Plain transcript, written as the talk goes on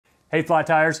Hey Fly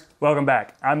Tires, welcome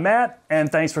back. I'm Matt,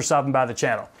 and thanks for stopping by the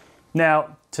channel.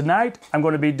 Now, tonight I'm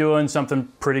going to be doing something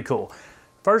pretty cool.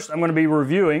 First, I'm going to be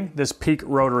reviewing this Peak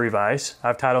Rotary vise.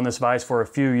 I've tied on this vise for a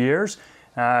few years.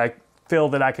 I feel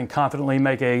that I can confidently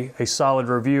make a solid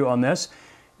review on this.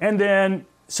 And then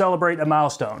celebrate a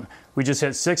milestone. We just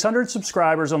hit 600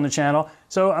 subscribers on the channel,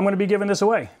 so I'm going to be giving this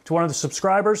away to one of the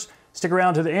subscribers. Stick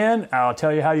around to the end. I'll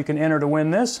tell you how you can enter to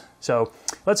win this. So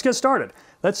let's get started.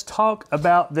 Let's talk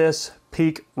about this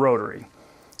Peak Rotary.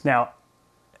 Now,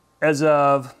 as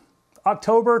of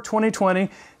October 2020,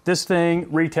 this thing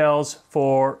retails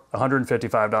for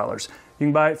 $155. You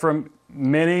can buy it from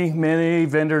many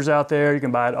vendors out there. You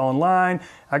can buy it online.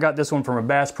 I got this one from a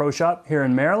Bass Pro Shop here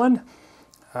in Maryland.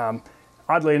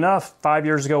 Oddly enough, 5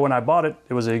 years ago when I bought it,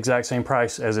 it was the exact same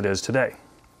price as it is today.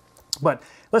 But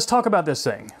let's talk about this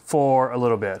thing for a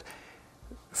little bit.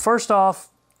 First off,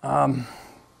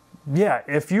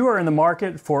 if you are in the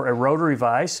market for a rotary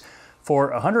vise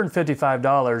for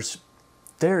 $155,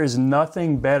 there is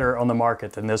nothing better on the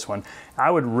market than this one. I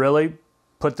would really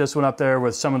put this one up there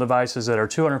with some of the vises that are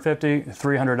 $250,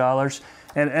 $300.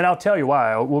 And I'll tell you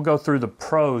why. We'll go through the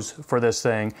pros for this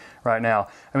thing right now.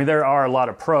 I mean, there are a lot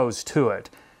of pros to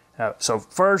it. So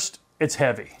first, it's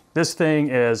heavy. This thing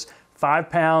is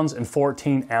 5 pounds and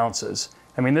 14 ounces.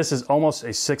 I mean, this is almost a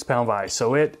 6-pound vise,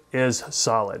 so it is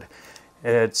solid.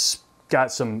 It's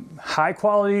got some high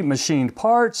quality machined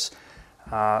parts,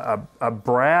 a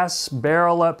brass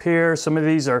barrel up here. Some of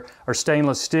these are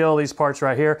stainless steel, these parts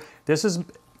right here. This is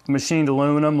machined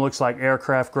aluminum, looks like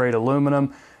aircraft grade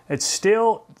aluminum. It's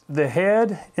still, the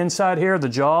head inside here, the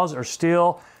jaws are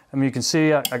still, I mean, you can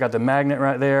see I got the magnet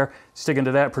right there, sticking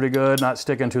to that pretty good, not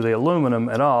sticking to the aluminum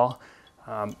at all.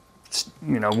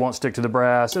 You know, won't stick to the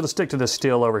brass, it'll stick to the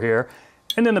steel over here.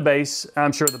 And then the base,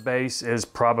 I'm sure the base is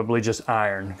probably just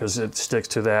iron because it sticks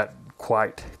to that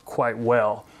quite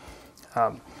well.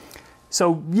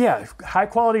 So yeah, high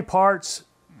quality parts.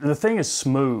 The thing is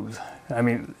smooth. I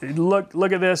mean,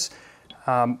 look at this.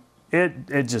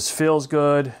 It just feels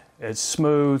good. It's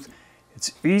smooth.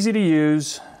 It's easy to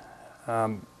use.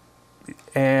 And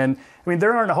I mean,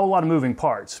 there aren't a whole lot of moving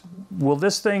parts. Will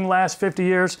this thing last 50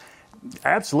 years?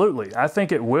 Absolutely. I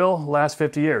think it will last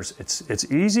 50 years.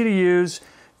 It's easy to use,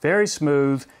 very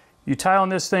smooth. You tie on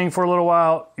this thing for a little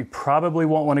while, you probably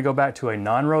won't want to go back to a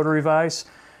non-rotary vise.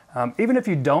 Even if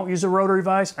you don't use a rotary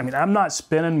vise, I mean, I'm not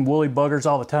spinning woolly buggers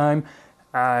all the time,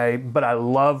 but I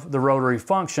love the rotary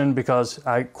function because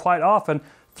I quite often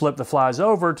flip the flies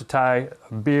over to tie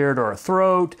a beard or a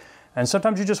throat, and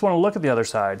sometimes you just want to look at the other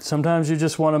side. Sometimes you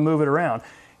just want to move it around.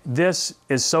 This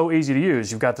is so easy to use.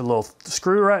 You've got the little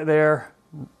screw right there,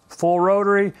 full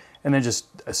rotary, and then just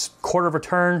a quarter of a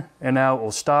turn, and now it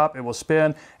will stop, it will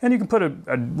spin, and you can put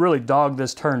really dog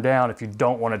this turn down if you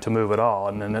don't want it to move at all,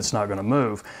 and then it's not going to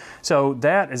move. So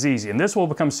that is easy, and this will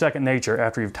become second nature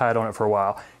after you've tied on it for a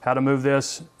while. How to move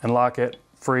this and lock it,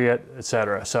 free it,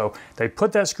 etc. So they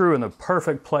put that screw in the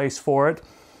perfect place for it.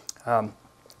 So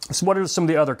what are some of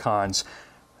the other cons?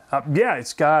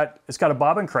 It's got a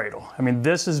bobbin cradle. I mean,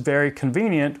 this is very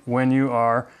convenient when you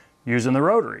are using the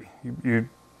rotary. You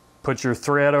put your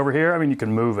thread over here. I mean, you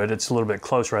can move it. It's a little bit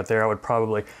close right there. I would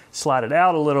probably slide it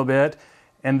out a little bit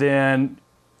and then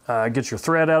get your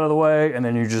thread out of the way, and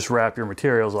then you just wrap your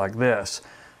materials like this.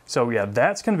 So yeah,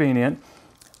 that's convenient.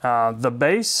 The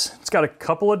base, it's got a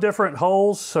couple of different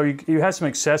holes, so you have some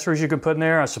accessories you could put in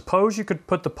there. I suppose you could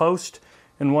put the post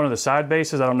in one of the side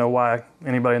bases. I don't know why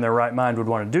anybody in their right mind would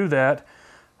want to do that.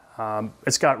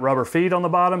 It's got rubber feet on the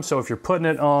bottom, so if you're putting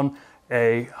it on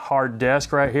a hard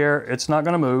desk right here, it's not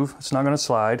going to move, it's not going to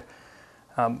slide.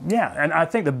 And I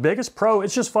think the biggest pro,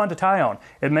 it's just fun to tie on.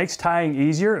 It makes tying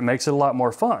easier, it makes it a lot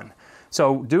more fun.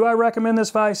 So do I recommend this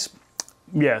vise?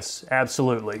 Yes,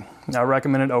 absolutely. I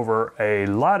recommend it over a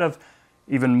lot of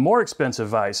even more expensive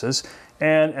vises.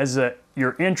 And as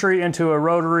your entry into a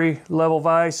rotary level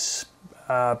vise,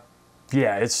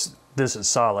 this is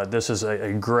solid. This is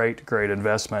a great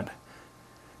investment.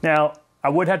 Now, I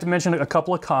would have to mention a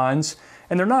couple of cons,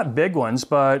 and they're not big ones,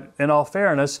 but in all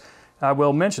fairness, I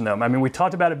will mention them. I mean, we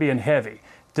talked about it being heavy.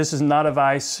 This is not a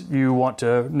vise you want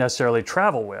to necessarily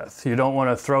travel with. You don't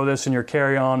want to throw this in your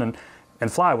carry-on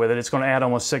and fly with it. It's going to add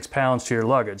almost 6 pounds to your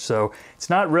luggage. So it's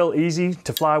not real easy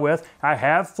to fly with. I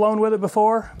have flown with it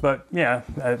before, but yeah,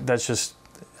 that's just,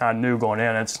 I knew going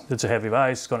in, it's a heavy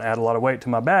vise. It's going to add a lot of weight to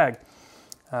my bag.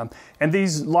 And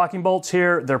these locking bolts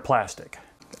here, they're plastic.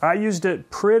 I used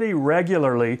it pretty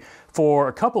regularly for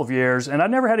a couple of years, and I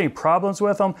never had any problems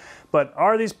with them. But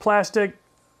are these plastic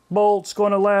bolts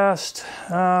going to last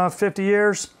 50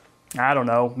 years? I don't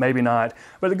know, maybe not.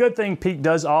 But the good thing, Peak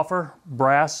does offer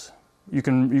brass You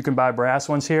can buy brass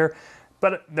ones here,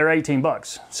 but they're 18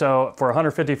 bucks. So for a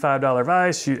 $155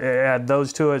 vise, you add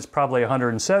those to it, it's probably a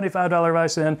 $175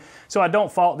 vise then. So I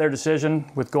don't fault their decision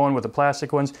with going with the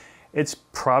plastic ones. It's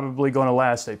probably going to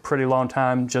last a pretty long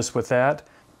time just with that.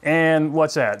 And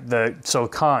what's that? So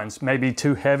cons, maybe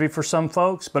too heavy for some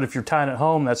folks, but if you're tying at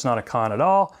home, that's not a con at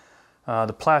all.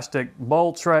 The plastic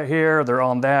bolts right here, they're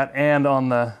on that and on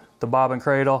the bobbin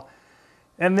cradle.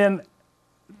 And then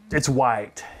it's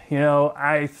white. You know,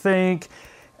 I think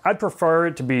I'd prefer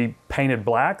it to be painted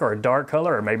black or a dark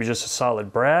color or maybe just a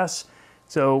solid brass.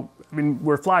 So, I mean,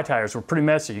 we're fly tires, we're pretty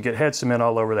messy. You get head cement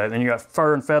all over that, and then you got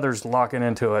fur and feathers locking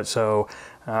into it. So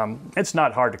it's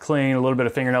not hard to clean. A little bit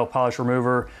of fingernail polish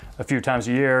remover a few times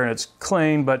a year and it's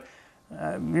clean, but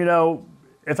you know,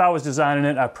 if I was designing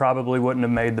it, I probably wouldn't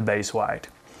have made the base white.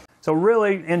 So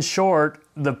really, in short,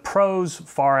 the pros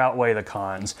far outweigh the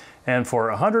cons. And for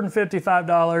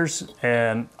 $155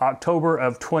 in October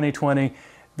of 2020,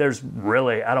 there's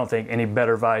really, I don't think, any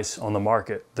better vise on the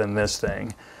market than this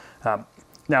thing.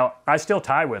 Now, I still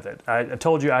tie with it. I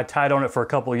told you I tied on it for a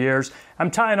couple of years.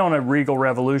 I'm tying on a Regal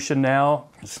Revolution now.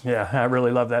 Yeah, I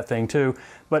really love that thing too.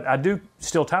 But I do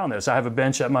still tie on this. I have a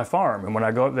bench at my farm, and when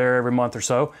I go up there every month or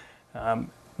so,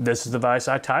 this is the vise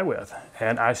I tie with,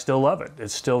 and I still love it.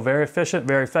 It's still very efficient,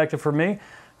 very effective for me.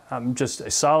 Just a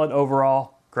solid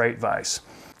overall, great vise.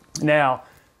 Now,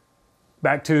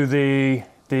 back to the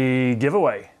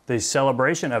giveaway, the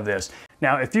celebration of this.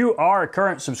 Now, if you are a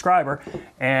current subscriber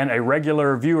and a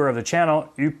regular viewer of the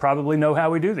channel, you probably know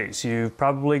how we do these. You've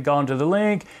probably gone to the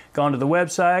link, gone to the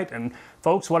website, and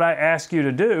folks, what I ask you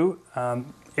to do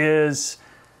is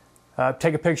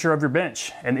take a picture of your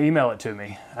bench and email it to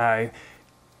me.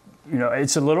 You know,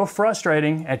 it's a little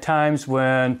frustrating at times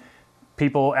when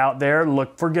people out there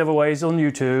look for giveaways on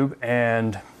YouTube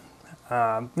and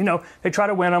you know, they try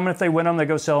to win them, and if they win them, they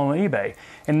go sell them on eBay.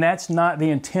 And that's not the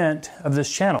intent of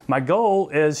this channel. My goal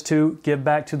is to give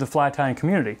back to the fly tying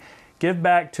community. Give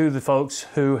back to the folks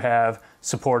who have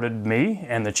supported me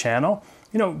and the channel.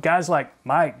 You know, guys like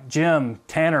Mike, Jim,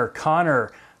 Tanner,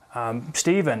 Connor,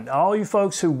 Steven, all you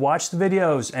folks who watch the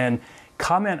videos and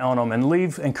comment on them and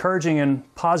leave encouraging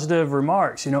and positive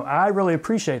remarks. You know, I really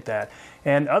appreciate that.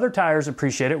 And other tires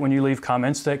appreciate it when you leave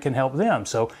comments that can help them.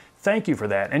 So thank you for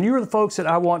that. And you are the folks that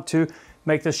I want to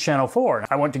make this channel for.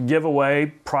 I want to give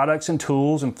away products and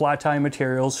tools and fly tying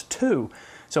materials too.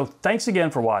 So thanks again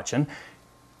for watching.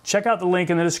 Check out the link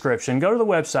in the description. Go to the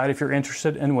website if you're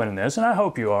interested in winning this, and I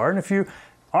hope you are. And if you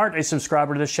aren't a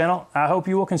subscriber to this channel, I hope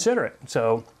you will consider it.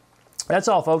 So that's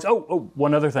all, folks. Oh,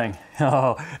 one other thing.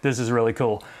 Oh, this is really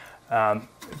cool.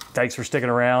 Thanks for sticking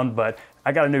around, but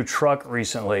I got a new truck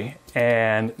recently,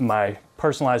 and my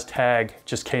personalized tag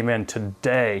just came in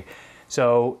today.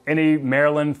 So any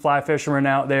Maryland fly fishermen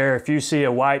out there, if you see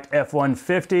a white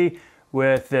F-150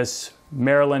 with this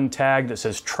Maryland tag that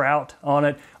says trout on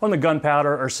it, on the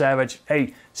Gunpowder or Savage,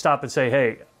 hey, stop and say,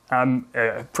 hey, I'm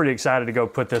pretty excited to go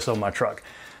put this on my truck.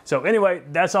 So anyway,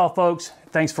 that's all, folks.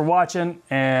 Thanks for watching,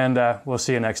 and we'll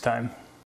see you next time.